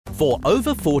For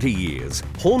over 40 years,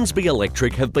 Hornsby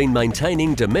Electric have been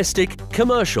maintaining domestic,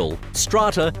 commercial,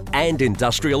 strata and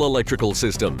industrial electrical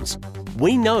systems.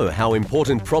 We know how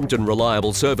important prompt and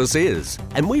reliable service is,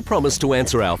 and we promise to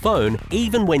answer our phone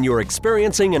even when you're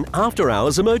experiencing an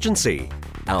after-hours emergency.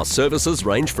 Our services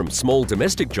range from small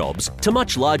domestic jobs to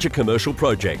much larger commercial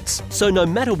projects, so no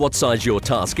matter what size your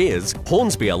task is,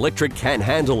 Hornsby Electric can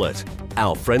handle it.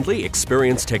 Our friendly,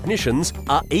 experienced technicians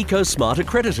are EcoSmart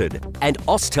accredited and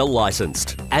Austel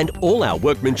licensed, and all our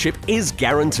workmanship is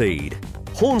guaranteed.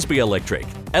 Hornsby Electric,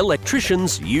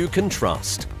 electricians you can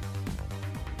trust.